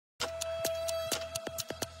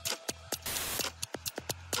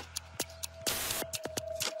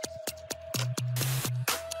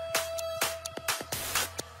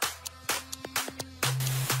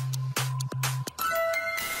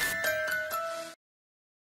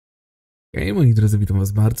Hej moi drodzy, witam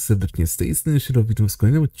was bardzo serdecznie z tej strony Shiro, witam w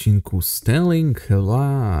kolejnym odcinku z Telling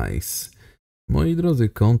Lies. Moi drodzy,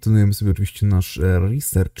 kontynuujemy sobie oczywiście nasz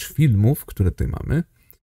research filmów, które tutaj mamy.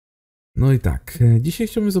 No i tak, dzisiaj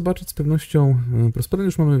chciałbym zobaczyć z pewnością, Prosperity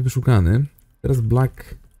już mamy wyszukany, teraz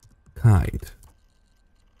Black Kite.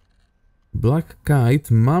 Black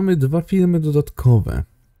Kite, mamy dwa filmy dodatkowe.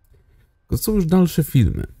 To są już dalsze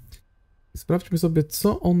filmy. Sprawdźmy sobie,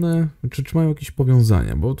 co one, czy mają jakieś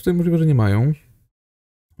powiązania, bo tutaj możliwe, że nie mają.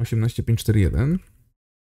 18541.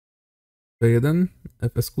 P1,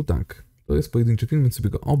 FSQ tak. To jest pojedynczy film, więc sobie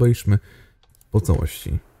go obejrzmy po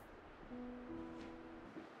całości.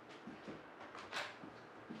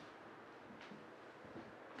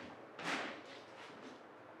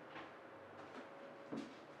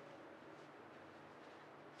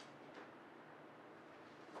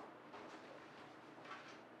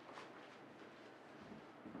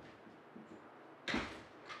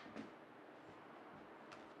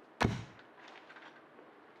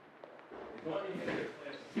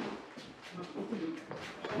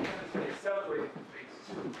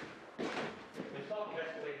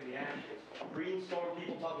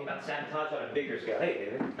 Sabotage on a bigger scale. Hey,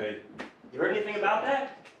 David. Hey. You heard anything about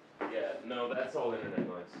that? Yeah, no, that's all internet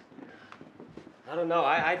noise. I don't know.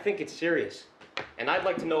 I think it's serious. And I'd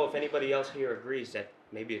like to know if anybody else here agrees that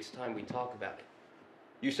maybe it's time we talk about it.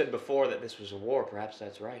 You said before that this was a war. Perhaps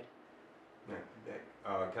that's right. Can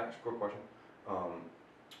I ask a quick question?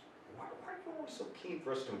 Why are you always so keen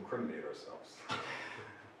for us to incriminate ourselves?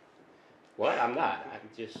 What? I'm not. I'm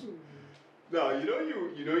just... No,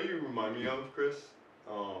 you remind me of, Chris?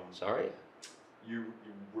 Sorry? You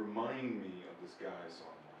remind me of this guy I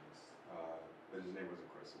saw online. His name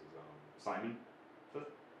wasn't Chris, it was Simon. Does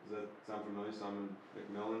that sound familiar? Simon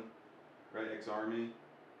McMillan, right? Ex-Army,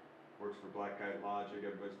 works for Black Kite Logic,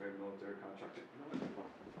 everybody's favorite military contractor.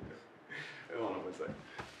 Hold on one second.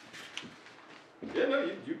 Yeah, no,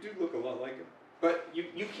 you do look a lot like him. But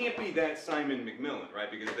you can't be that Simon McMillan,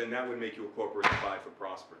 right? Because then that would make you a corporate spy for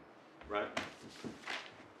prospering, right?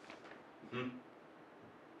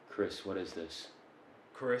 Chris, what is this?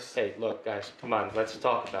 Chris? Hey, look, guys, come on. Let's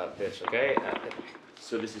talk about this, okay?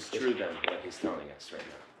 So this is true then, what he's telling us right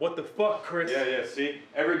now. What the fuck, Chris? Yeah, see?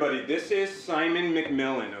 Everybody, this is Simon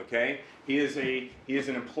McMillan, okay? He is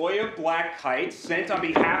an employee of Black Kite, sent on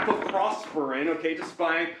behalf of Prosperin, okay, to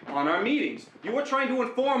spy on our meetings. You were trying to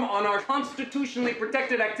inform on our constitutionally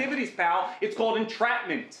protected activities, pal. It's called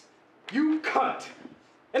entrapment. You cunt!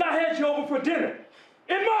 And I had you over for dinner!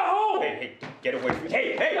 In my home! Hey, get away from me.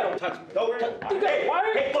 Hey, don't touch me. Don't touch me. Hey,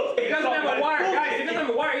 Hey, look, he doesn't have a wire, guys. He doesn't have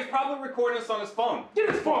a wire. He's probably recording us on his phone. Get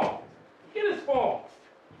his phone! Get his phone!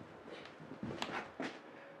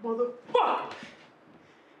 Motherfucker!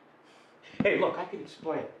 Hey, look, I can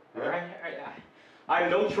explain. All right? I'm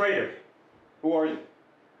no traitor. Who are you?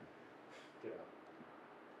 Get out.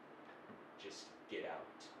 Just get out.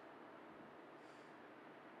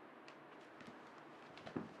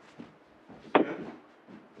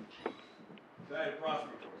 Died of Prosper,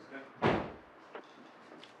 of course, okay?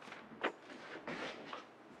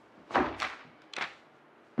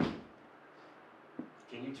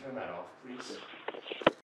 Can you turn that off, please?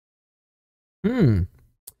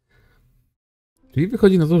 Czyli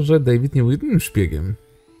wychodzi na to, że David nie był jedynym szpiegiem.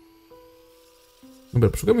 Dobra,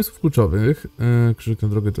 szukamy słów kluczowych. Krzyżyk na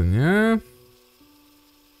drogę to nie.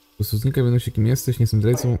 Po prostu znika, wiadomo się kim jesteś, nie jestem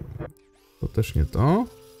zdrajcą. To też nie to.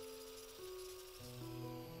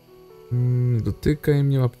 Nie dotykaj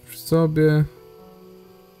mnie, łap przy sobie.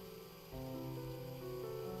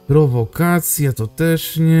 Prowokacja to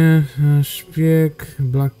też nie. Szpieg.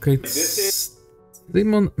 Black Kite.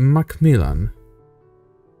 Simon McMillan.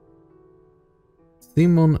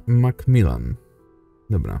 Simon McMillan.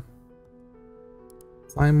 Dobra.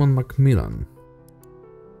 Simon McMillan.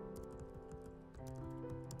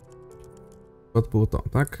 To było to,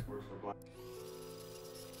 tak?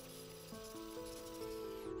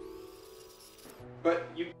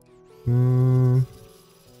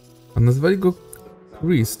 A nazwali go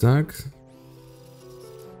Chris, tak?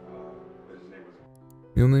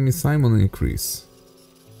 Miał na imię Simon, a nie Chris.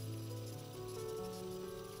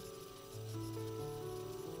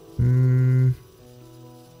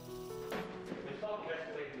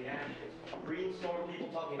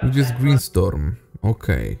 Gdzie jest Greenstorm?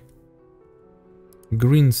 Okej.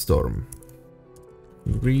 Greenstorm.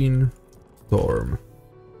 Greenstorm.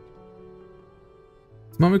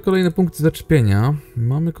 Mamy kolejne punkty zaczepienia.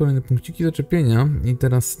 Mamy kolejne punkciki zaczepienia. I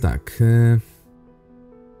teraz tak.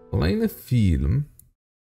 Kolejny film.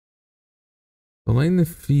 Kolejny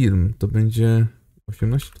film to będzie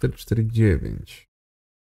 18449.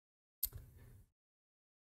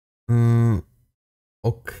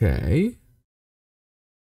 Okej.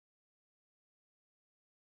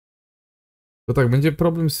 To tak, będzie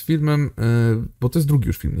problem z filmem, bo to jest drugi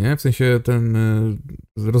już film, nie? W sensie ten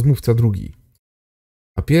rozmówca drugi.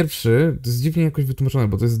 A pierwszy, to jest dziwnie jakoś wytłumaczone,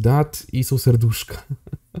 bo to jest dat i są serduszka.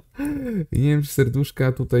 I nie wiem, czy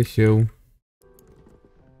serduszka tutaj się...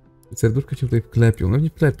 Serduszka się tutaj wklepią. No nie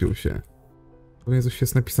wklepią się. Powiem, coś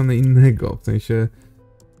jest napisane innego, w sensie...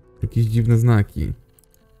 Jakieś dziwne znaki.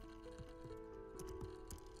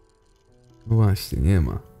 No właśnie, nie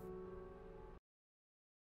ma.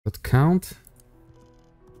 That count?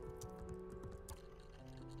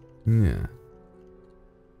 Nie.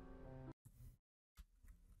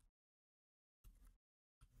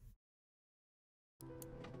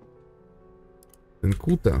 Ten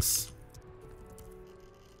kutas.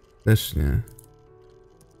 Też nie.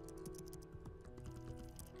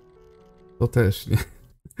 To też nie.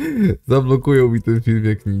 Zablokują mi ten film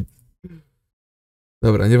jak nic.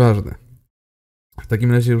 Dobra, nieważne. W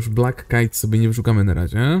takim razie już Black Kite sobie nie wyszukamy na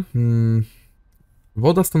razie.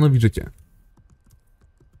 Woda stanowi życie.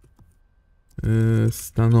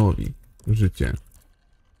 Stanowi życie.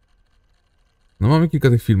 No mamy kilka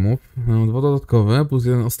tych filmów. Dwa dodatkowe plus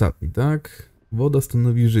jeden ostatni, tak? Woda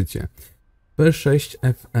stanowi życie.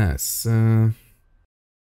 P6FS.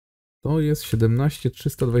 To jest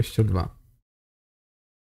 17322.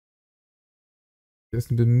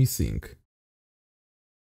 Jest niby missing.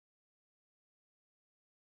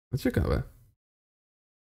 No ciekawe.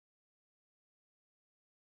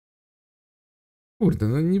 Kurde,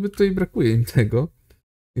 no niby tutaj brakuje im tego.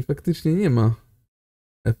 I faktycznie nie ma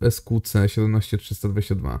FSQC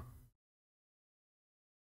 17322.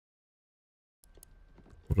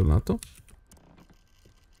 Może na to?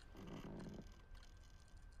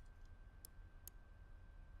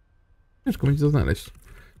 Ciężko będzie to znaleźć.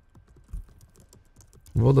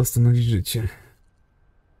 Woda stanowi życie.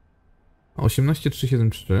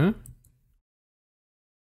 18373.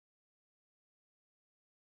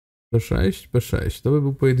 P6, P6. To by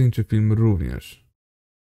był pojedynczy film również.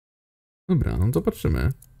 Dobra, no to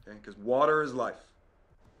patrzymy.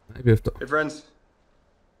 Najpierw to. Hey friends,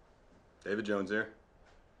 David Jones here.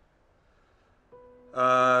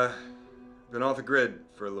 Been off the grid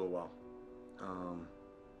for a little while.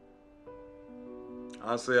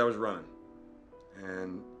 Honestly, I was running,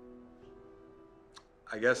 and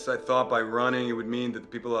I guess I thought by running it would mean that the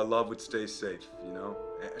people I love would stay safe, you know?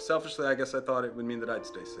 Selfishly, I guess I thought it would mean that I'd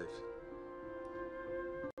stay safe.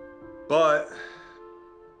 But,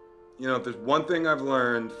 you know, if there's one thing I've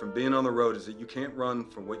learned from being on the road is that you can't run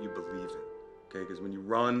from what you believe in, okay? Because when you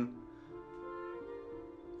run,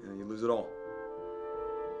 you know, you lose it all.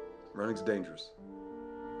 Running's dangerous.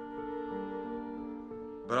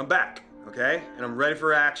 But I'm back, okay? And I'm ready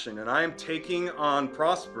for action, and I am taking on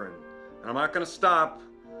prospering. And I'm not gonna stop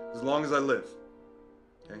as long as I live,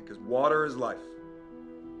 okay? Because water is life.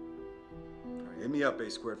 All right, hit me up,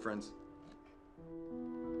 A-squared friends.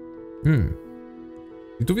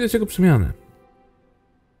 I tu widać jego przemianę.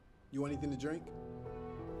 You want anything to drink?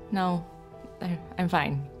 No, I'm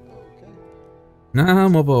fine.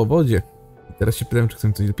 Mowa o wodzie. I teraz się pytam, czy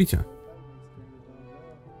chcę coś do picia.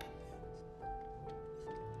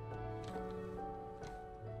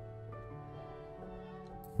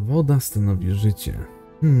 Woda stanowi życie.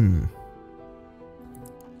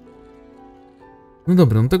 No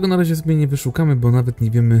dobra, no tego na razie sobie nie wyszukamy, bo nawet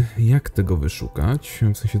nie wiemy, jak tego wyszukać.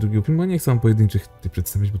 W sensie drugiego filmu, nie chcę wam pojedynczych tutaj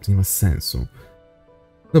przedstawiać, bo to nie ma sensu.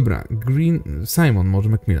 Dobra, Simon, może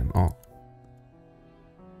Macmillan, o.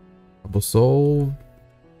 Albo Soul...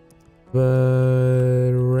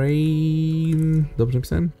 Rain... Dobrze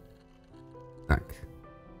napisałem? Tak.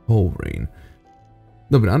 Rain.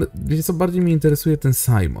 Dobra, ale wiecie co, bardziej mnie interesuje ten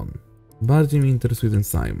Simon.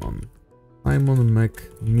 Simon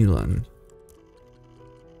Macmillan.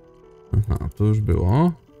 Aha, to już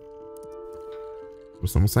było. To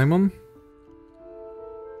samo Simon?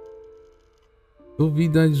 Tu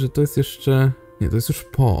widać, że to jest jeszcze... Nie, to jest już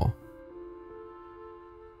po.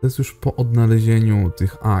 To jest już po odnalezieniu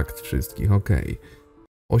tych akt wszystkich, okej.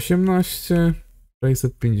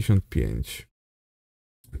 18655.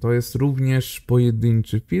 To jest również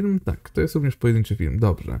pojedynczy film? Tak, to jest również pojedynczy film,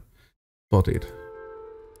 dobrze. Spotted.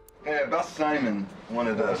 Hey, about Simon,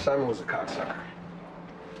 wanted Simon was a cocksucker.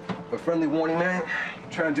 But friendly warning, man. You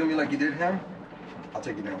try to do me like you did him, I'll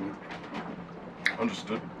take you down with me.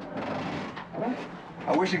 Understood.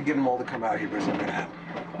 I wish I could get them all to come out here, but it's not gonna happen.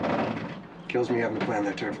 Kills me having to plan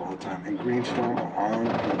that turf all the time. And Greenstone are on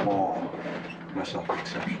the ball. Myself an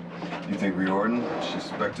exception. You think Riordan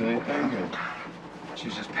suspected anything?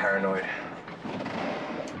 She's just paranoid.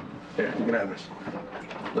 Here, you can have this.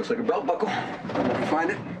 Looks like a belt buckle. And when you find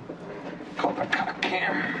it, call it a cock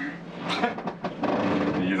cam.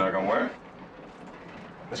 You're not gonna wear it?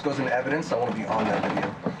 This goes into evidence. I want to be on that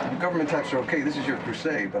video. The government types are okay. This is your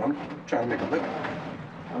crusade, but I'm trying to make a living.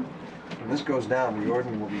 When this goes down,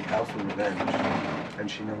 Riordan will be out for revenge, and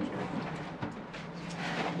she knows it.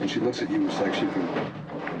 When she looks at you, it's like she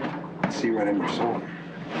can see right in your soul.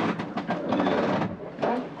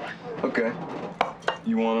 Yeah. Okay.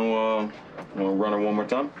 You wanna run it one more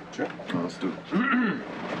time? Sure. Let's do it.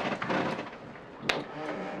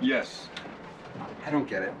 Yes. I don't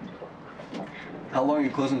get it. How long are you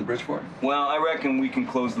closing the bridge for? Well, I reckon we can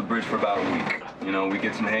close the bridge for about a week. You know, we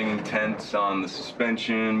get some hanging tents on the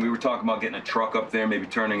suspension. We were talking about getting a truck up there, maybe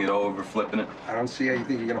turning it over, flipping it. I don't see how you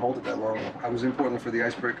think you're gonna hold it that long. I was in Portland for the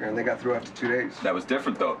icebreaker, and they got through after 2 days. That was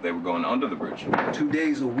different, though. They were going under the bridge. 2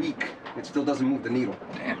 days a week. It still doesn't move the needle.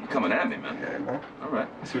 Damn, you're coming at me, man. Yeah, man. All right.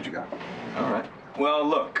 Let's see what you got. All right. Well,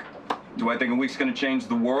 look, do I think a week's gonna change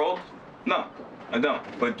the world? No, I don't.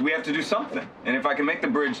 But we have to do something. And if I can make the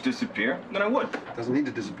bridge disappear, then I would. It doesn't need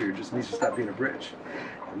to disappear, it just needs to stop being a bridge.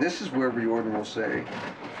 And this is where Riordan will say,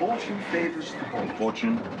 fortune favors the bold.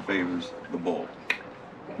 Fortune favors the bold.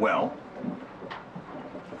 Well,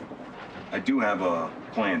 I do have a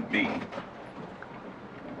plan B.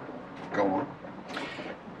 Go on.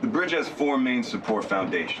 The bridge has 4 main support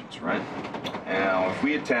foundations, right? Now, if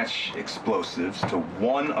we attach explosives to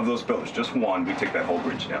one of those pillars, just one, we take that whole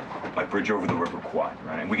bridge down. Like bridge over the River Kwai,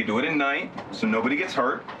 right? We can do it at night, so nobody gets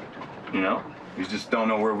hurt, you know? We just don't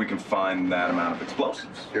know where we can find that amount of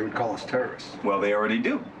explosives. They would call us terrorists. Well, they already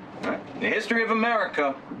do, right? The history of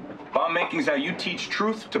America, bomb making is how you teach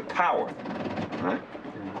truth to power, right?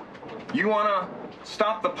 You wanna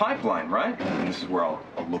stop the pipeline, right? And this is where I'll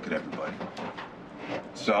look at everybody.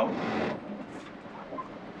 So,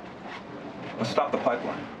 let's stop the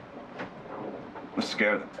pipeline. Let's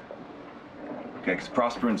scare them. Okay, because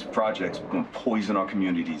Prosperance Project's going to poison our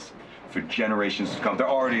communities for generations to come. They're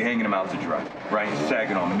already hanging them out to dry, right? In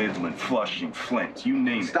Saginaw, Midland, Flushing, Flint, you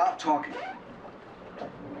name it. Stop talking.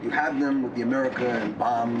 You have them with the America and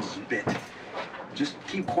bombs bit. Just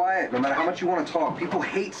keep quiet, no matter how much you want to talk. People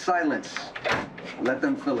hate silence. Let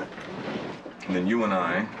them fill it. And then you and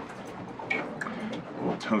I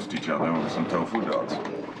will toast each other over some tofu dogs.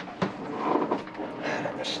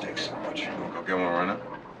 That mistake so much. Go get one right now.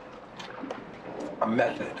 A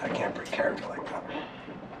method. I can't break character like that.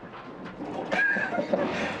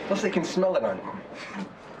 Plus, they can smell it on you.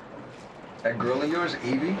 That girl of yours,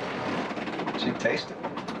 Evie, she tasted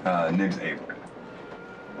it. Nib's Ava.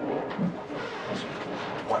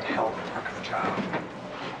 One hell of a work of the job.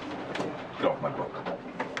 Get off my book.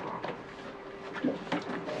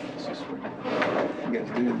 So sweet. You guys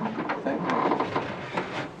do the thing.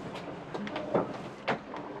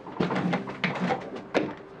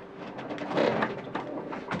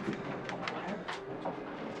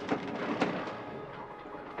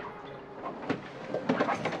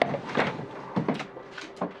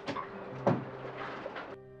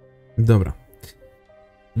 Dobra.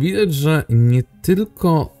 Widać, że nie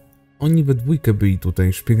tylko oni we dwójkę byli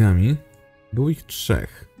tutaj szpiegami. Było ich 3.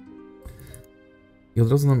 I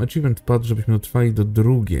od razu nam achievement padł, żebyśmy dotrwali do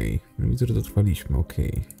drugiej. No widzę, że dotrwaliśmy,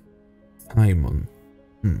 okej. Simon.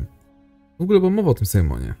 W ogóle była mowa o tym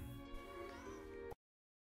Simonie.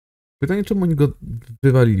 Pytanie, czemu oni go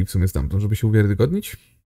wywalili w sumie stamtąd, żeby się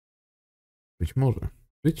uwiarygodnić? Być może.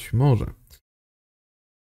 Być może.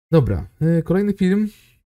 Dobra, kolejny film.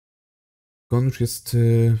 On już jest...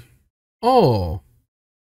 O!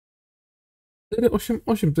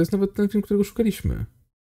 488, to jest nawet ten film, którego szukaliśmy.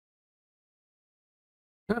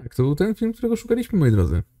 Tak, to był ten film, którego szukaliśmy, moi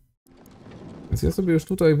drodzy. Więc ja sobie już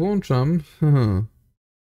tutaj włączam...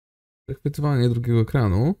 Przechwytywanie drugiego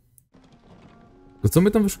ekranu. To co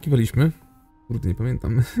my tam wyszukiwaliśmy? Kurde, nie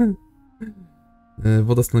pamiętam.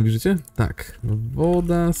 Woda stanowi życie? Tak.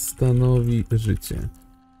 Woda stanowi życie.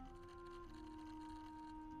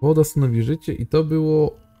 Woda stanowi życie i to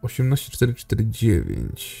było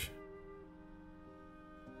 18449.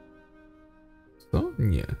 Co?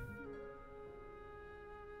 Nie.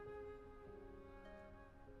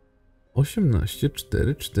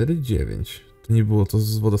 18449. To nie było to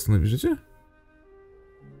z woda stanowi życie?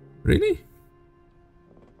 Really?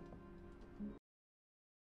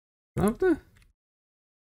 Prawda?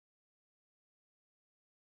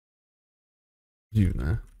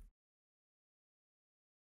 Dziwne.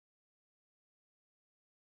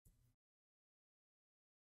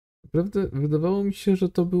 Naprawdę wydawało mi się, że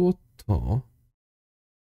to było to.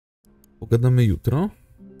 Pogadamy jutro.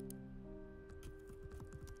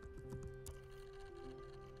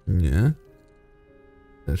 Nie.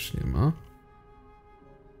 Też nie ma.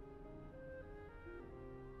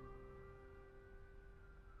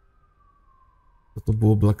 To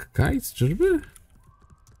było Black Kites, czyżby?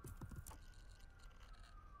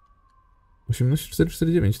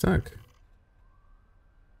 18449, tak.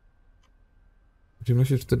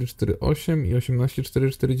 18448 i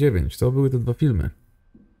 18449. To były te dwa filmy.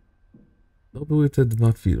 To były te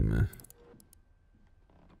dwa filmy.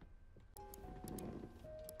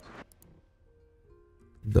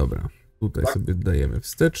 Dobra. Tutaj sobie dajemy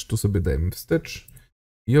wstecz, tu sobie dajemy wstecz.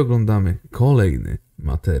 I oglądamy kolejny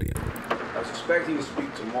materiał. I was expecting to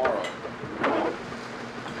speak tomorrow.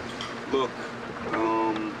 Look,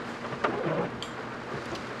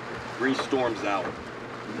 Green Storm's out.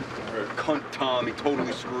 Cunt Tom, he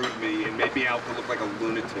totally screwed me and made me out to look like a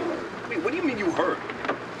lunatic. Wait, what do you mean you heard?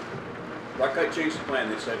 Black Kite changed the plan.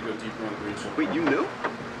 They decided to go deeper on Green Storm. Wait, you knew?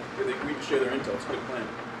 Yeah, they agreed to share their intel. It's a good plan.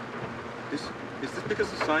 Is this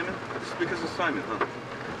because of Simon? This is because of Simon, huh?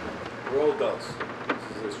 We're all adults.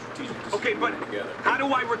 This is a strategic decision. Okay, but together. how do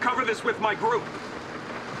I recover this with my group?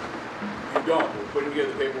 You don't. We're putting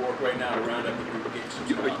together paperwork right now to round up the group and get you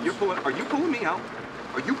some jobs. Are you pulling me out?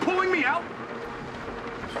 Are you pulling me out?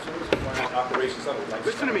 Operations level.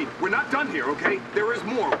 Listen to me. We're not done here, okay? There is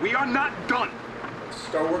more. We are not done.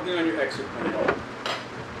 Start working on your exit plan.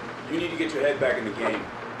 You need to get your head back in the game.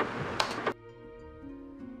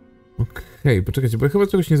 Okej, poczekajcie, bo ja chyba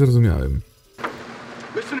czegoś nie zrozumiałem.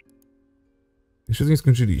 Jeszcze nie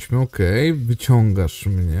skończyliśmy, okej. Wyciągasz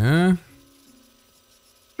mnie.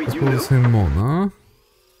 Z Simona.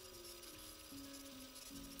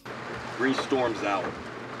 Green Storm's out.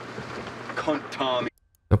 Cunt Tom.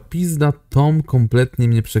 Ta pizda Tom kompletnie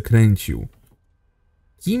mnie przekręcił.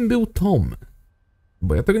 Kim był Tom?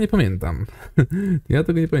 Bo ja tego nie pamiętam. Ja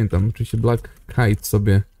tego nie pamiętam. Oczywiście Black Kite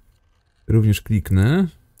sobie również kliknę.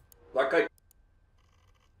 Black Kite.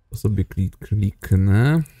 To sobie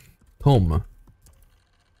kliknę. Tom.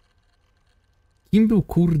 Kim był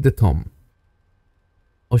kurde Tom?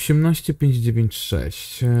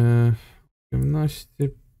 18596.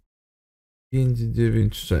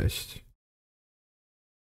 18596.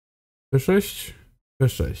 P6?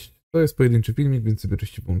 P6. To jest pojedynczy filmik, więc sobie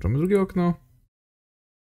oczywiście połączamy drugie okno.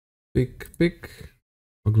 Pyk, pyk.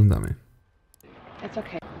 Oglądamy. It's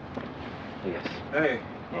okay. Yes. Hey.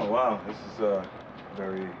 Oh wow. This is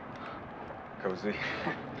very cozy.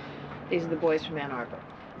 These are the boys from Ann Arbor.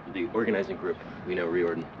 The organizing group. We know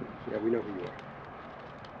Riordan. Yeah, we know who you are.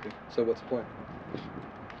 Okay, so what's the plan?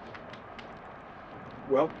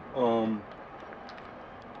 Well,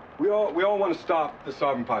 we all want to stop the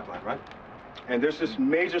Sovereign Pipeline, right? And there's this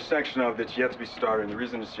major section of it that's yet to be started, and the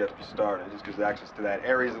reason it's yet to be started is because access to that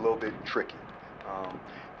area is a little bit tricky.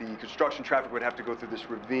 The construction traffic would have to go through this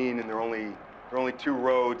ravine, and there are only two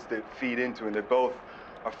roads that feed into, and they both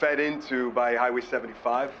are fed into by Highway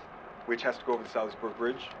 75, which has to go over the Salisbury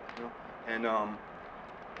Bridge. You know? And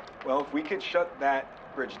well, if we could shut that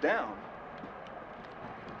bridge down,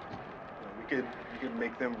 you know, we could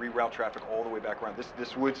make them reroute traffic all the way back around.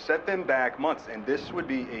 This would set them back months, and this would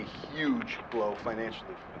be a huge blow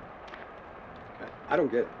financially for them. Okay? I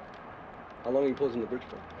don't get it. How long are you closing the bridge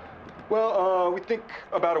for? Well, we think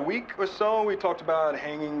about a week or so. We talked about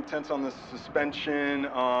hanging tents on the suspension,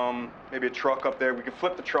 maybe a truck up there. We could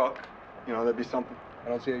flip the truck. You know, that'd be something. I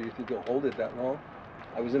don't see how you think you'll hold it that long.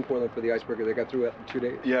 I was in Portland for the icebreaker. They got through it in 2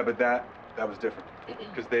 days. Yeah, but that was different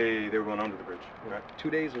because they were going under the bridge. Right? 2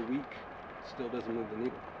 days, a week, still doesn't move the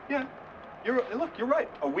needle. Yeah, you're right.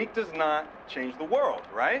 A week does not change the world,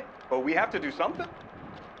 right? But we have to do something.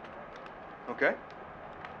 Okay?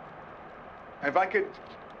 If I could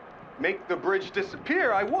make the bridge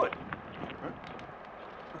disappear, I would.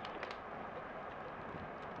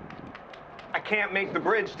 I can't make the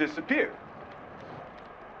bridge disappear.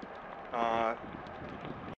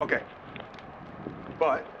 Okay.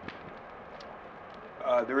 But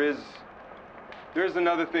there is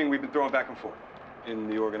another thing we've been throwing back and forth in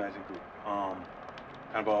the organizing group.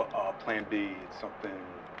 Kind of a plan B. It's something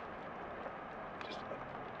just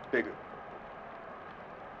bigger.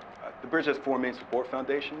 The bridge has 4 main support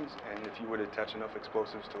foundations, and if you were to attach enough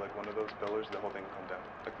explosives to like one of those pillars, the whole thing would come down.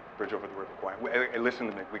 Like the bridge over the river Kwai. Hey, listen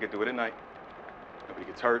to me. We could do it at night. Nobody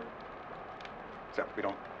gets hurt. Except we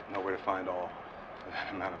don't know where to find all that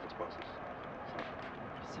amount of explosives. So.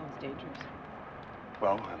 Sounds dangerous.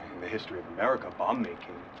 Well, I mean, in the history of America, bomb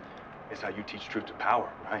making is how you teach truth to power,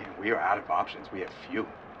 right? And we are out of options. We have few.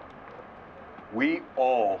 We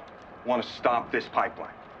all want to stop this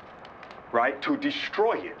pipeline, right? To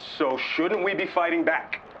destroy it. So shouldn't we be fighting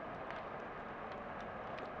back?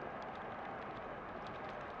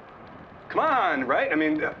 Come on, right? I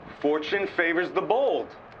mean, fortune favors the bold,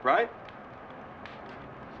 right?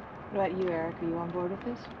 What about you, Eric? Are you on board with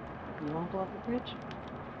this? You want to blow up the bridge?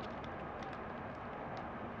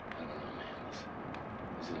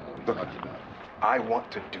 Look, I want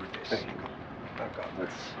to do this. There you go. Oh, God,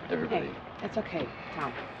 let's everybody. Hey, it's okay,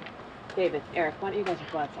 Tom. David, Eric, why don't you guys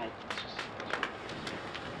go outside?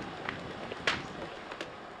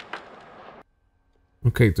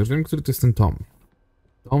 Okej, to już wiem, który to jest ten Tom.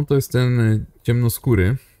 Tom to jest ten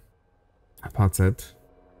ciemnoskóry facet.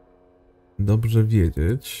 Dobrze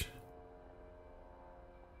wiedzieć.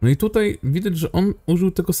 No i tutaj widać, że on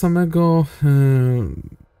użył tego samego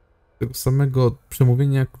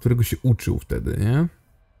przemówienia, którego się uczył wtedy, nie?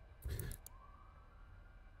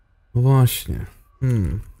 No właśnie.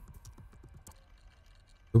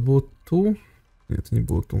 To było tu? Nie, to nie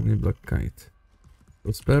było tu, nie Black Kite.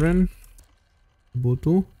 Prosperen? To było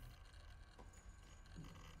tu?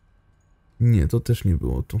 Nie, to też nie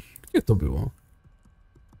było tu. Gdzie to było?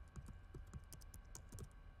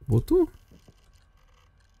 Było tu?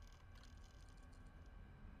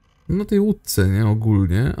 Na tej łódce, nie?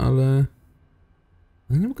 Ogólnie, ale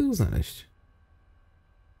nie mogę go znaleźć.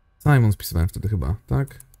 Simon spisywałem wtedy chyba,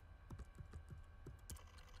 tak?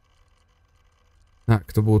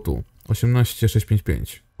 Tak, to było tu.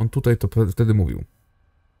 18655. On tutaj to wtedy mówił.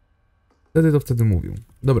 Wtedy mówił.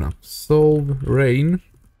 Dobra, Solve Rain.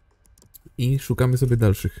 I szukamy sobie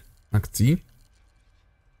dalszych akcji.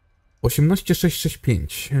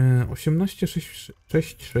 18665.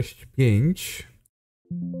 18665.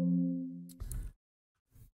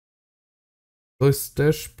 To jest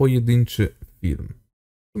też pojedynczy film.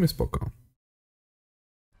 W sumie spoko.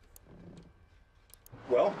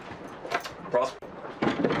 Well,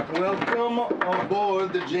 welcome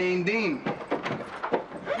aboard the Jane Dean.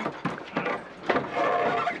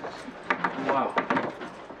 Wow.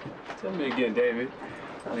 Tell me again, David.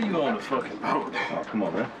 How are you on the fucking boat? Oh, come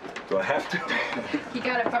on, man. Do I have to? He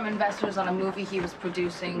got it from investors on a movie he was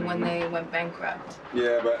producing when they went bankrupt.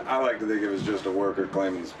 Yeah, but I like to think it was just a worker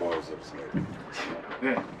claiming the spoils of slavery.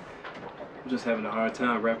 Yeah. I'm just having a hard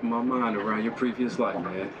time wrapping my mind around your previous life,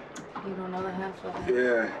 man. You don't know the half of it.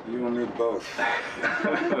 Yeah, you and me both.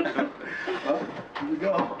 Well, here we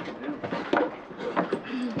go.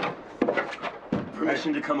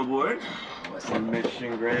 Permission to come aboard?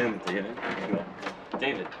 Mission granted.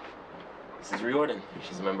 David, this is Riordan.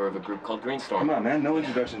 She's a member of a group called Greenstorm. Come on, man. No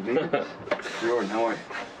introductions needed. Jordan, how are you?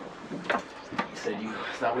 You said you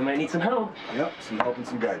thought we might need some help. Yep, some help and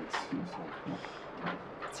some guidance.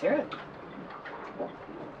 Let's hear it.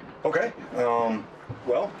 Okay,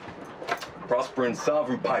 well, prospering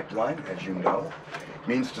sovereign pipeline, as you know,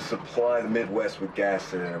 means to supply the Midwest with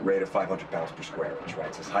gas at a rate of 500 pounds per square inch, right?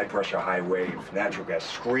 It's this high-pressure, high-wave natural gas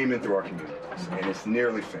screaming through our communities, and it's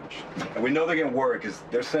nearly finished. And we know they're gonna work because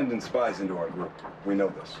they're sending spies into our group. We know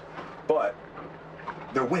this. But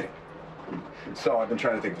they're winning. So I've been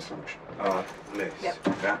trying to think of a solution. Liz. Yep.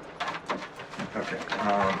 Yeah? Okay,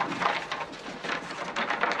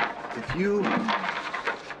 if you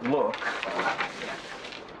look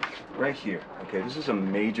right here, okay, this is a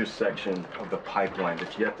major section of the pipeline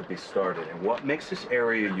that's yet to be started. And what makes this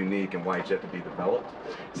area unique and why it's yet to be developed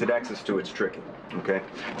is that access to it's tricky, okay?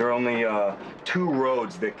 There are only 2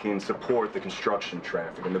 roads that can support the construction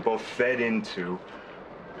traffic, and they're both fed into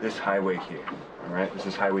this highway here, all right? This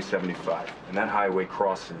is Highway 75, and that highway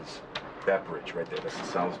crosses that bridge right there. That's the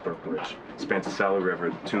Salisbury Bridge. It spans the Sally River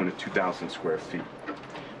at the tune of 2,000 square feet.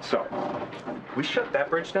 So, we shut that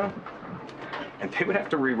bridge down, and they would have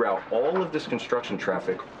to reroute all of this construction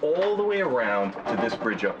traffic all the way around to this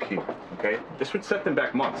bridge up here, okay? This would set them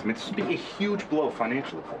back months. I mean, this would be a huge blow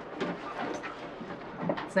financially for them.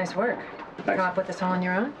 It's nice work. You come up with this all on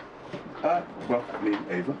your own? Well, me,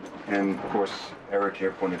 Ava, and of course, Eric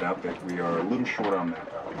here pointed out that we are a little short on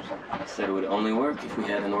manpower. I said it would only work if we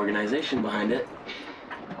had an organization behind it.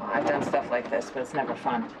 Well, I've done stuff like this, but it's never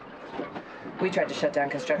fun. We tried to shut down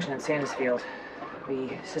construction in Sandusfield.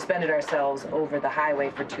 We suspended ourselves over the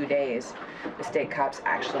highway for 2 days. The state cops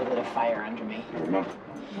actually lit a fire under me.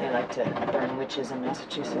 They like to burn witches in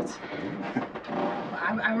Massachusetts.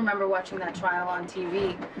 I remember watching that trial on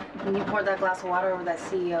TV. When you poured that glass of water over that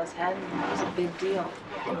CEO's head, that was a big deal.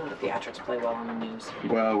 Oh, the theatrics play well on the news.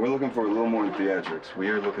 Well, we're looking for a little more than theatrics. We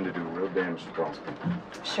are looking to do real damage to Boston.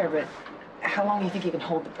 Sure, but how long do you think you can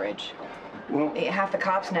hold the bridge? Well, Half the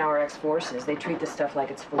cops now are ex-forces. They treat this stuff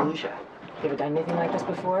like it's Fallujah. You ever done anything like this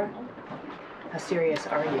before? How serious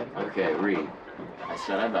are you? Okay, Reed. I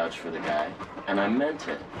said I vouched for the guy, and I meant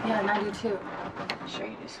it. Yeah, and I do too. Sure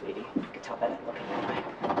you do, sweetie. I could tell by that look in your eye.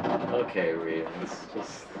 Okay, Reed, let's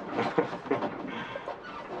just...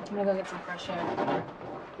 I'm gonna go get some fresh air.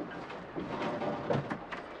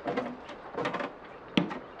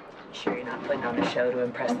 You sure you're not putting on a show to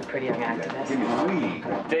impress the pretty young activist? Give me a weed.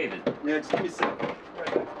 David, Yeah, just give me a second.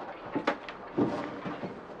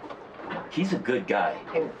 he's a good guy.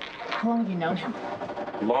 Hey, how long have you known him?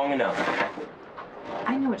 Long enough.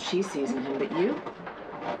 I know what she sees in him, but you?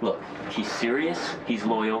 Look, he's serious, he's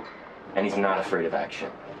loyal, and he's not afraid of action.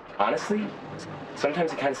 Honestly,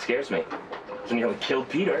 sometimes it kind of scares me. He nearly killed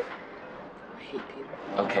Peter. I hate Peter.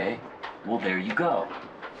 Okay, well, there you go.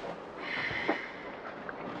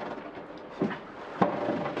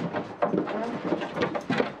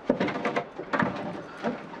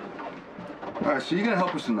 All right, so you gonna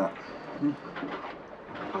help us or not?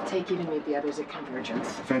 I'll take you to meet the others at Convergence.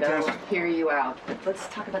 Fantastic. They'll hear you out, but let's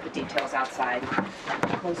talk about the details outside.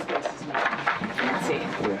 Close spaces now. Let's see.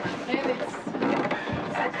 Maybe it's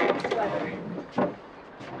weather.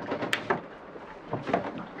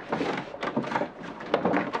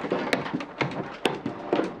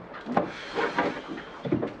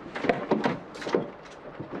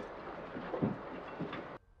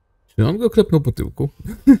 Czy on go klepnął po tyłku?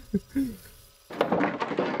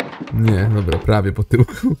 Nie, dobra, prawie po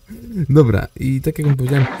tyłku. Dobra, i tak jak wam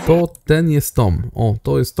powiedziałem, to ten jest Tom. O,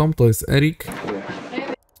 to jest Tom, to jest Erik.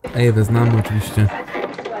 Ewę znamy oczywiście.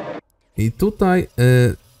 I tutaj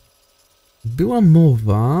była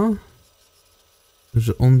mowa,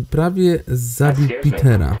 że on prawie zabił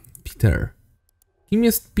Petera. Peter. Kim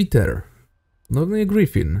jest Peter? Na pewno nie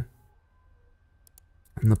Griffin.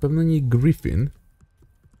 Na pewno nie Griffin.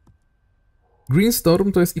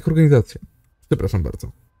 Greenstorm to jest ich organizacja. Przepraszam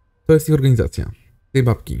bardzo. To jest ich organizacja. Tej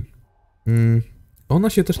babki. Ona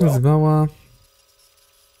się też nazywała...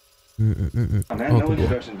 O, tu było.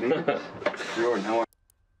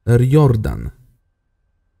 Riordan.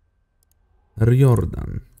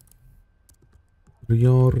 Riordan.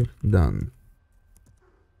 Riordan.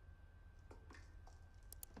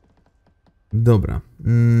 Dobra.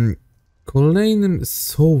 Kolejnym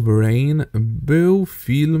Sovereign był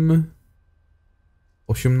film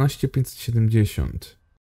 18570.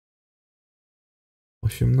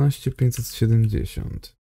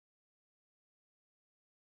 18570.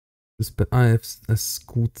 To jest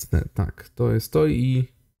PAFSQC, tak, to jest to i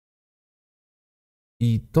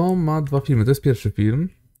to ma dwa filmy. To jest pierwszy film,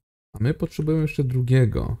 a my potrzebujemy jeszcze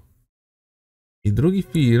drugiego. I drugi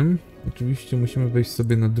film, oczywiście musimy wejść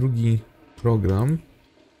sobie na drugi program.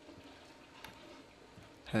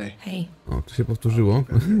 Hey. Hey. O, tu się powtórzyło.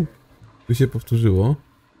 Tu się powtórzyło.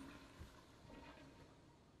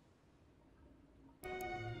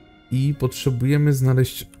 I potrzebujemy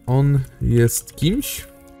znaleźć, on jest kimś?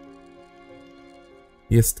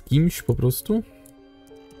 Jest kimś po prostu?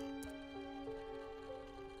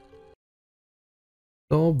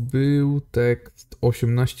 To był tekst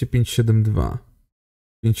 18572.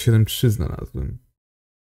 573 znalazłem.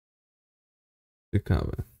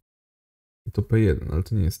 Ciekawe. To P1, ale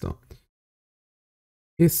to nie jest to.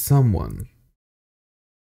 Jest someone.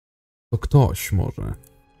 To ktoś może.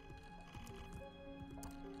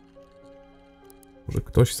 Może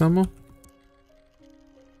ktoś samo?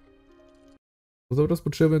 To zaraz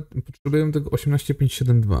potrzebujemy tego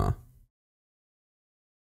 18572.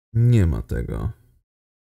 Nie ma tego.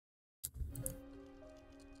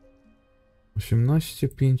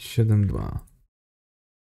 18572.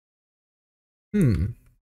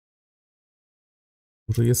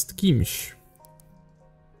 Może jest kimś.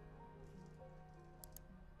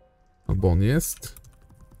 Albo on jest.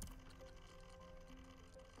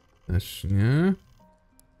 Też nie.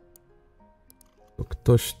 To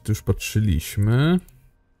ktoś, tu już patrzyliśmy.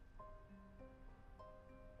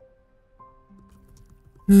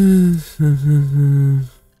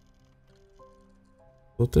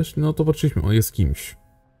 To też, no to patrzyliśmy. O, jest kimś.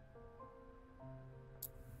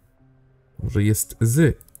 Może jest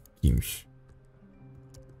z kimś.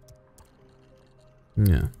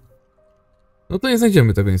 Nie. No to nie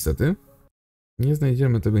znajdziemy tego niestety. Nie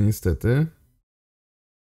znajdziemy tego niestety.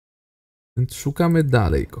 Więc szukamy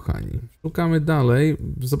dalej, kochani. Szukamy dalej.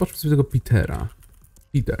 Zobaczmy sobie tego Petera.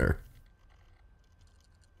 Peter.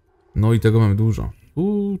 No i tego mamy dużo.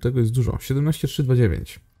 Tego jest dużo.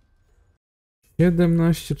 17329.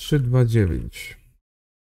 17329.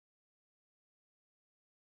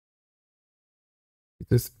 I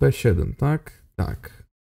to jest P7, tak? Tak.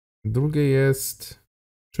 Drugie jest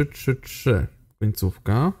 333.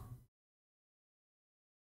 Końcówka.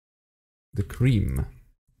 The Cream.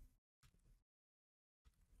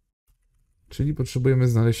 Czyli potrzebujemy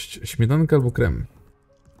znaleźć śmietankę albo krem.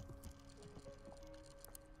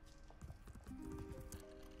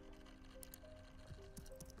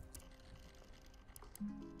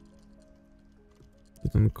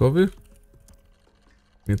 Śmietankowy?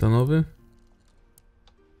 Śmietanowy?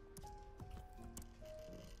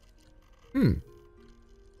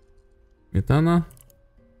 Śmietana?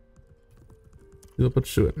 Chyba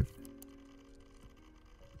patrzyłem.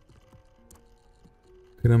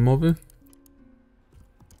 Kremowy?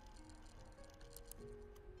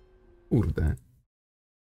 Kurde.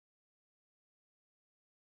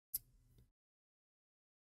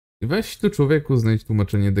 Weź tu, człowieku, znajdź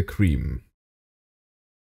tłumaczenie The Cream.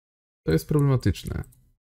 To jest problematyczne.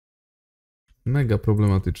 Mega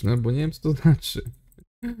problematyczne, bo nie wiem, co to znaczy.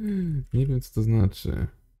 Nie wiem, co to znaczy.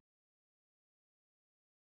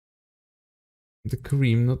 The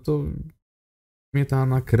Cream, no to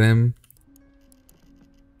śmietana, krem.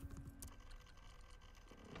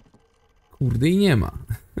 Kurde, i nie ma.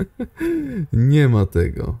 Nie ma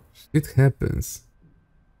tego. Shit happens.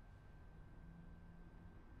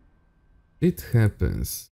 It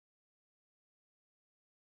happens.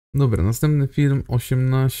 Dobra, następny film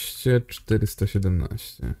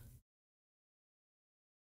 18417.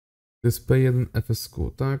 To jest P1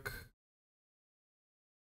 FSQ, tak?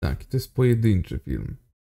 Tak, to jest pojedynczy film.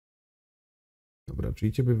 Dobra,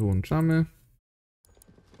 czyli ciebie wyłączamy.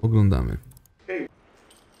 Oglądamy.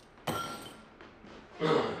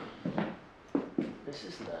 This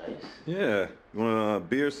is nice. Yeah. You want a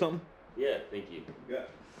beer or something? Yeah, thank you. Yeah.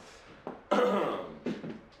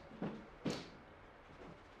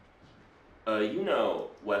 You know,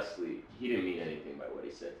 Wesley, he didn't mean anything by what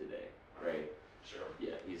he said today, right? Sure.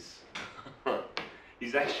 Yeah,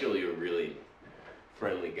 he's actually a really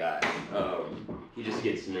friendly guy. He just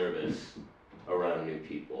gets nervous around new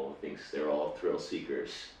people, thinks they're all thrill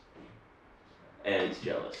seekers, and he's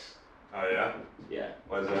jealous. Oh, yeah? Yeah,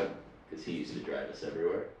 Why is that? because he used to drive us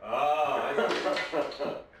everywhere. Oh, I see.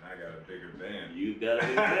 And I got a bigger van. You've got a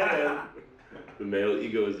big van. The male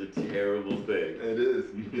ego is a terrible thing. It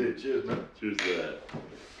is. Yeah, cheers, man. Cheers to that.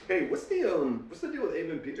 Hey, what's the deal with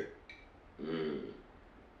Ava and Peter?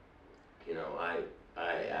 You know, I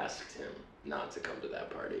asked him not to come to that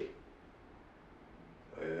party.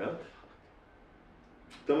 Oh, yeah?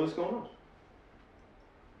 Tell me what's going on.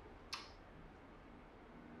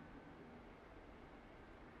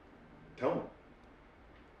 Tell me.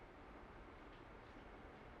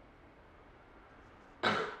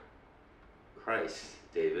 Christ,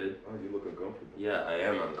 David. Oh, you look uncomfortable. Yeah, I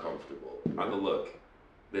am uncomfortable. But look,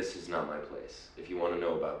 this is not my place. If you want to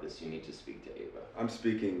know about this, you need to speak to Ava. I'm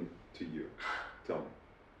speaking to you. Tell me.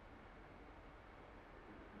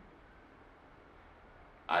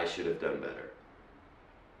 I should have done better.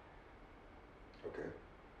 Okay.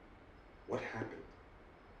 What happened?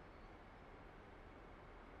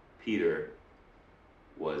 Peter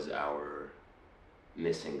was our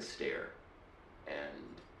missing stair,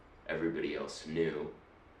 and everybody else knew,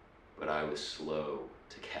 but I was slow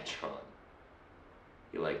to catch on.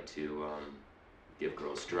 He liked to give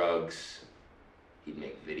girls drugs. He'd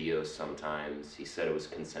make videos sometimes. He said it was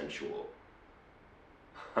consensual.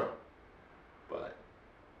 But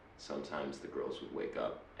sometimes the girls would wake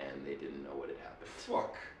up and they didn't know what had happened.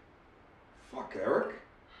 Fuck, Eric.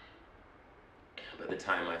 By the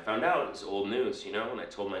time I found out, it was old news, you know, and I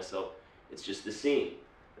told myself, it's just the scene.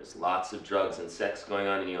 There's lots of drugs and sex going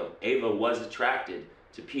on, and you know, Ava was attracted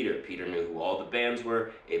to Peter. Peter knew who all the bands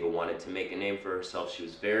were. Ava wanted to make a name for herself. She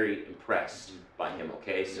was very impressed by him,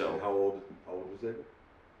 okay? So How old was Ava?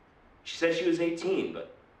 she said she was 18,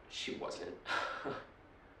 but she wasn't.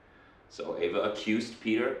 So Ava accused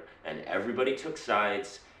Peter, and everybody took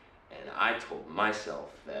sides, and I told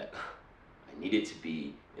myself that I needed to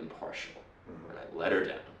be impartial, and I let her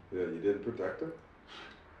down. Yeah, you didn't protect her?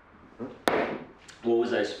 What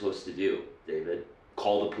was I supposed to do, David?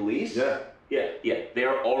 Call the police? Yeah. Yeah.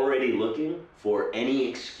 They're already looking for any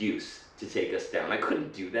excuse to take us down. I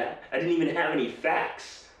couldn't do that. I didn't even have any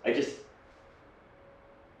facts.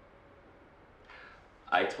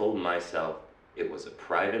 I told myself it was a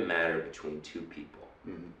private matter between two people.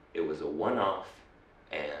 Mm-hmm. It was a one-off,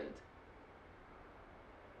 and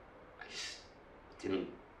I just didn't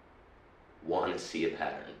want to see a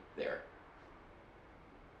pattern there.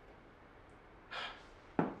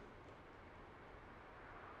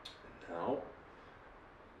 Now?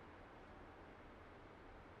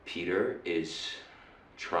 Peter is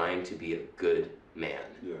trying to be a good man.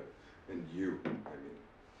 Yeah. And you, I mean.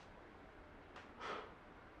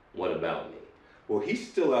 What about me? Well, he's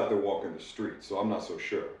still out there walking the street, so I'm not so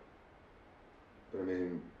sure. But I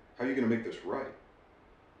mean, how are you gonna make this right?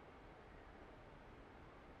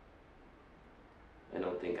 I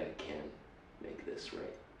don't think I can make this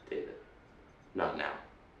right, David. Not now.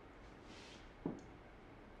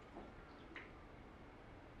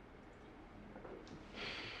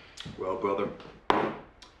 Well, brother,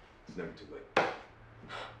 it's never too late.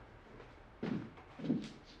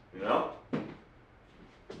 You know?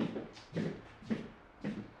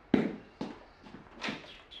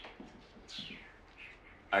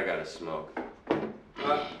 I gotta smoke.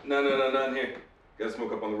 No, not in here. Gotta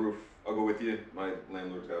smoke up on the roof. I'll go with you. My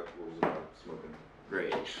landlord's got rules about smoking.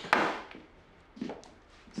 Great.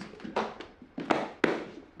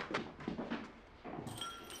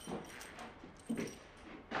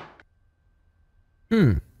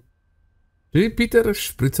 Czyli Peter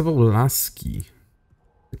szprycował laski.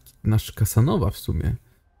 Taki nasz Kasanowa w sumie.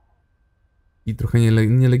 I trochę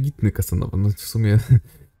nielegitny Kasanowa. No w sumie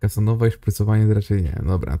Kasanowa i szprycowanie to raczej nie.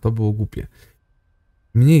 Dobra, to było głupie.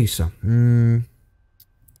 Mniejsza.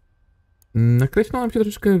 Nakreśla nam się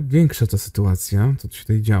troszeczkę większa ta sytuacja, co się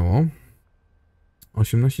tutaj działo.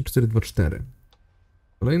 18424.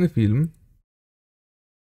 Kolejny film.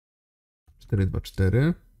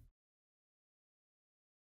 424.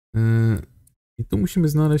 I tu musimy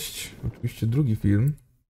znaleźć oczywiście drugi film.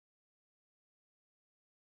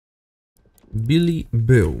 Billy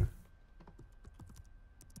był.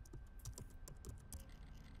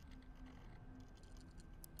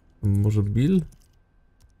 Może Bill?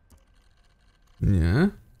 Nie.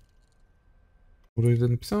 Może źle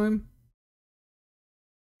napisałem?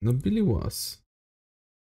 No Billy was.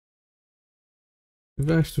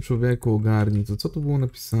 Weź tu człowieku, ogarnij to. Co tu było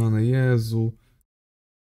napisane? Jezu.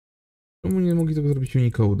 Czemu nie mogli tego zrobić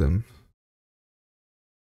Unicodem?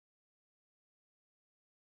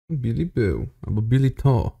 Billy był. Albo Billy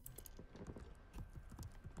to.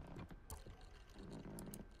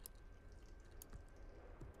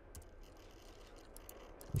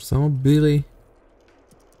 Już samo Billy.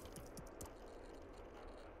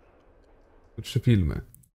 Trzy filmy.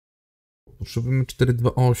 Potrzebujemy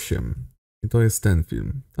 428. I to jest ten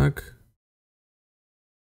film, tak?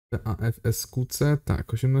 PAFSQC?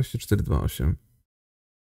 Tak, 18428.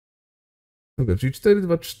 Dobra, czyli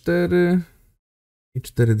 424 i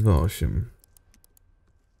 428.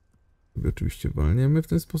 Sobie oczywiście walniemy w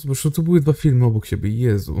ten sposób. Zresztą tu były dwa filmy obok siebie,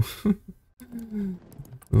 Jezu.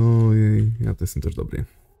 Ojej, ja to jestem też dobry.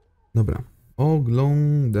 Dobra,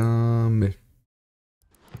 oglądamy.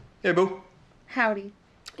 Hey, boo. Howdy.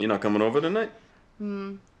 You not coming over tonight?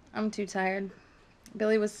 I'm too tired.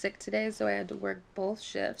 Billy was sick today, so I had to work both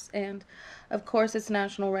shifts. And, of course, it's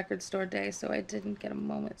National Record Store Day, so I didn't get a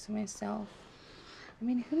moment to myself. I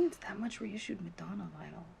mean, who needs that much reissued Madonna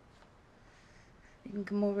vinyl? You can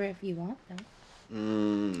come over if you want, though.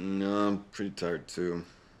 No, I'm pretty tired, too.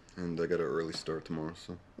 And I got an early start tomorrow,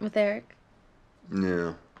 so... With Eric?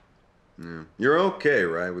 Yeah. You're okay,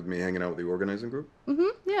 right, with me hanging out with the organizing group?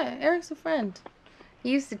 Yeah, Eric's a friend.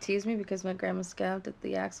 He used to tease me because my grandma scowled at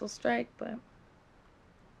the axle strike, but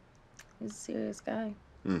he's a serious guy.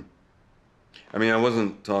 I mean, I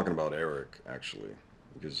wasn't talking about Eric, actually,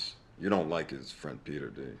 because you don't like his friend Peter,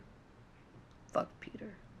 do you? Fuck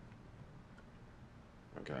Peter.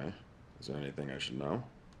 Okay. Is there anything I should know?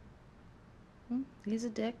 He's a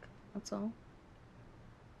dick, that's all.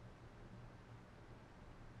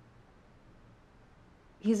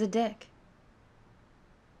 He's a dick.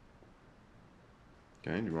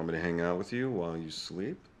 Okay, do you want me to hang out with you while you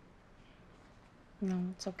sleep? No,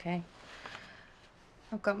 it's okay.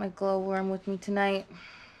 I've got my glowworm with me tonight.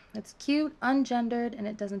 It's cute, ungendered, and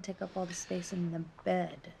it doesn't take up all the space in the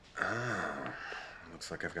bed. Ah,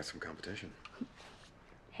 looks like I've got some competition.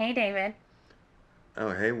 Hey, David.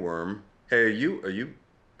 Oh, hey, Worm. Hey, are you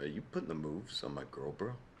putting the moves on my girl,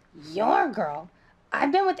 bro? Your girl?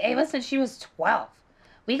 I've been with Ava since she was 12.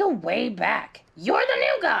 We go way back. You're the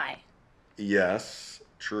new guy. Yes,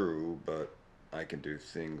 true, but I can do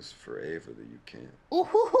things for Ava that you can't. Ooh,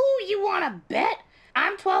 you want to bet?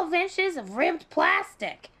 I'm 12 inches of ribbed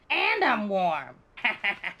plastic, and I'm warm.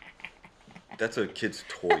 That's a kid's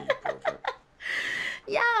toy, you pervert.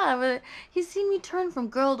 Yeah, but he's seen me turn from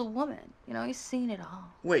girl to woman. You know, he's seen it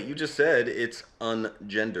all. Wait, you just said it's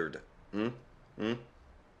ungendered.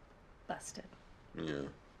 Busted. Yeah.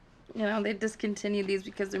 You know, they discontinued these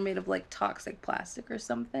because they're made of, like, toxic plastic or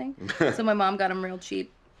something. So my mom got them real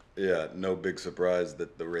cheap. Yeah, no big surprise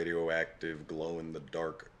that the radioactive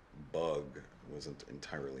glow-in-the-dark bug wasn't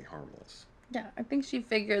entirely harmless. Yeah, I think she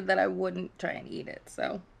figured that I wouldn't try and eat it,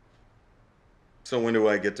 so... So when do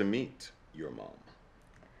I get to meet your mom?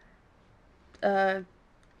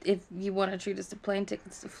 If you want to treat us to plane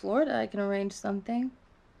tickets to Florida, I can arrange something.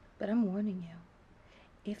 But I'm warning you.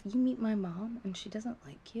 If you meet my mom and she doesn't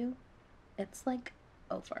like you, it's, like,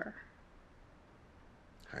 over.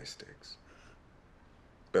 High stakes.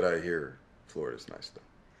 But I hear Florida's nice,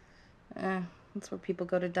 though. That's where people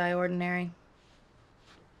go to die ordinary.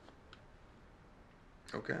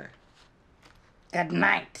 Okay. Good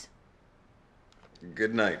night.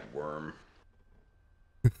 Good night, worm.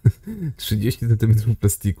 30 cm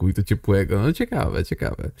plastiku i to ciepłego. No ciekawe,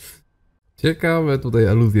 ciekawe. Ciekawe tutaj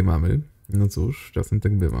aluzje mamy. No cóż, czasem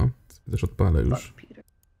tak bywa. Też odpalę już.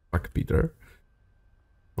 Fuck Peter.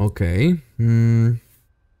 Okej.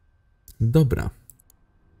 Dobra.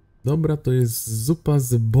 Dobra, to jest zupa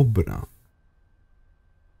z bobra.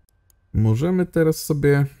 Możemy teraz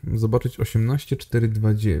sobie zobaczyć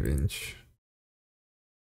 18429.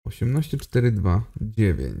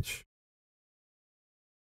 18429.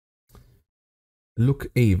 Look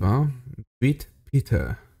Ava, beat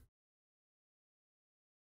Peter.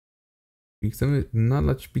 I chcemy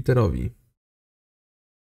nalać Peterowi.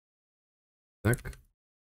 Tak?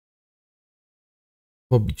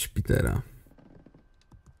 Pobić Petera.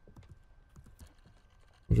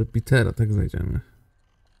 Może Petera, tak znajdziemy.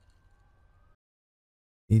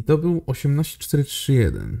 I to był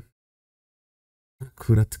 18431.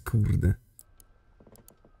 Akurat, kurde.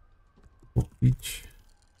 Pobić.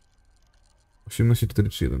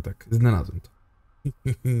 18431, tak. Znalazłem to.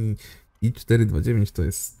 I 429 to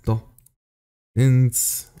jest to.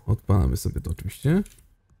 Więc odpalamy sobie to oczywiście.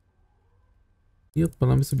 I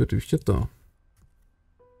odpalamy sobie oczywiście to.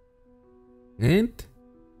 And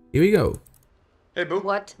here we go. Hey, boo.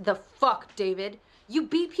 What the fuck, David? You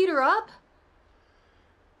beat Peter up?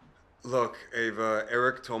 Look, Ava,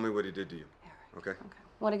 Eric told me what he did to you. Okay?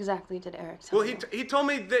 What exactly did Eric tell Well, you? he told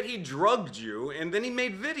me that he drugged you and then he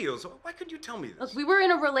made videos. Why couldn't you tell me this? Look, we were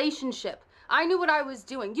in a relationship. I knew what I was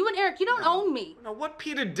doing. You and Eric, you don't own me. No, what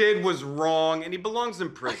Peter did was wrong and he belongs in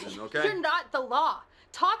prison, okay? You're not the law.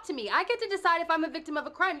 Talk to me. I get to decide if I'm a victim of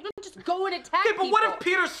a crime. You don't just go and attack Okay, but people. what if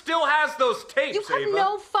Peter still has those tapes, You have Ava?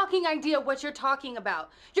 no fucking idea what you're talking about.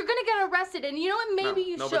 You're gonna get arrested, and you know what? Maybe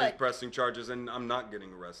you Nobody's should. pressing charges and I'm not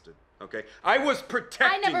getting arrested, okay? I was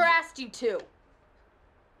protecting I never you. asked you to.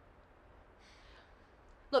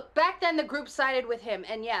 Look, back then the group sided with him,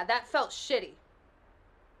 and yeah, that felt shitty.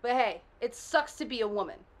 But hey, it sucks to be a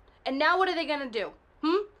woman. And now what are they gonna do?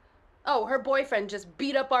 Oh, her boyfriend just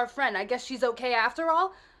beat up our friend. I guess she's okay after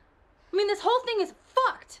all? I mean, this whole thing is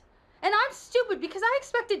fucked. And I'm stupid because I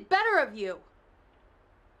expected better of you.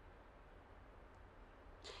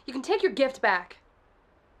 You can take your gift back.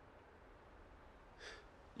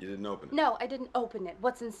 You didn't open it. No, I didn't open it.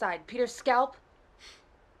 What's inside? Peter's scalp?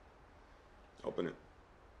 Open it.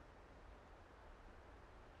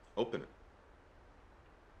 Open it.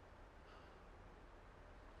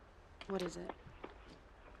 What is it?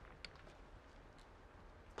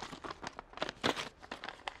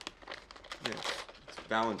 Yeah, it's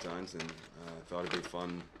Valentine's, and I thought it'd be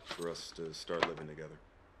fun for us to start living together.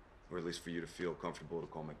 Or at least for you to feel comfortable to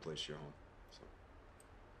call my place your home. So.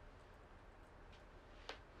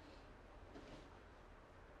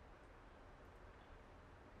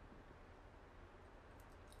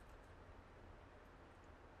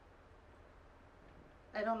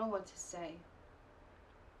 I don't know what to say.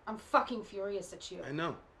 I'm fucking furious at you. I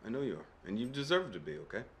know you are. And you deserve to be,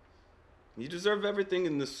 okay? You deserve everything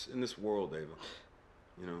in this world, Ava.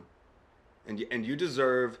 You know? And you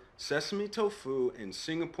deserve sesame tofu and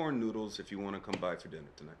Singapore noodles if you want to come by for dinner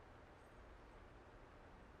tonight.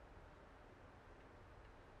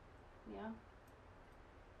 Yeah?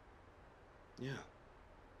 Yeah.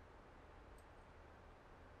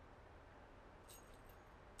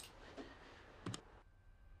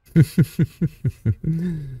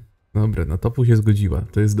 Dobra, na topu się zgodziła.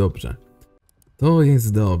 To jest dobrze. To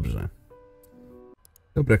jest dobrze.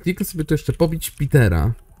 Dobra, kliknę sobie tu jeszcze pobić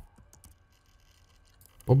Petera.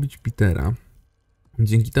 Pobić Petera.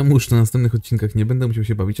 Dzięki temu już na następnych odcinkach nie będę musiał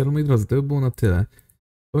się bawić, ale moi drodzy, to by było na tyle.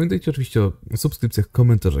 Pamiętajcie oczywiście o subskrypcjach,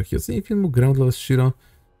 komentarzach i ocenie filmu. Grał dla was Shiro.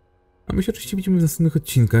 A my się oczywiście widzimy w następnych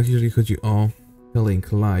odcinkach, jeżeli chodzi o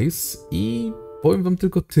Telling Lies. I powiem wam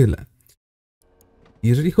tylko tyle.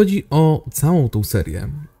 Jeżeli chodzi o całą tą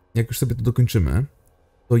serię, jak już sobie to dokończymy,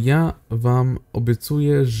 to ja wam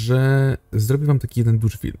obiecuję, że zrobię wam taki jeden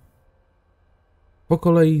duży film. Po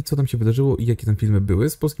kolei, co tam się wydarzyło i jakie tam filmy były,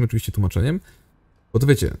 z polskim oczywiście tłumaczeniem. Bo to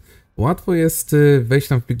wiecie, łatwo jest wejść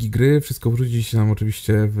tam w pliki gry, wszystko wrzucić tam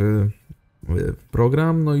oczywiście w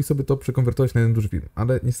program, no i sobie to przekonwertować na jeden duży film.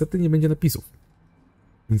 Ale niestety nie będzie napisów.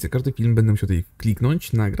 Więc ja każdy film będę musiał tutaj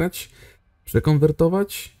kliknąć, nagrać,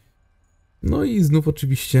 przekonwertować. No i znów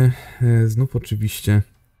oczywiście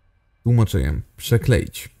tłumaczeniem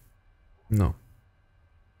przekleić. No.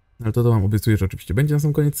 Ale to wam obiecuję, że oczywiście będzie na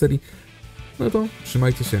sam koniec serii. No to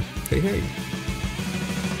trzymajcie się. Hej, hej!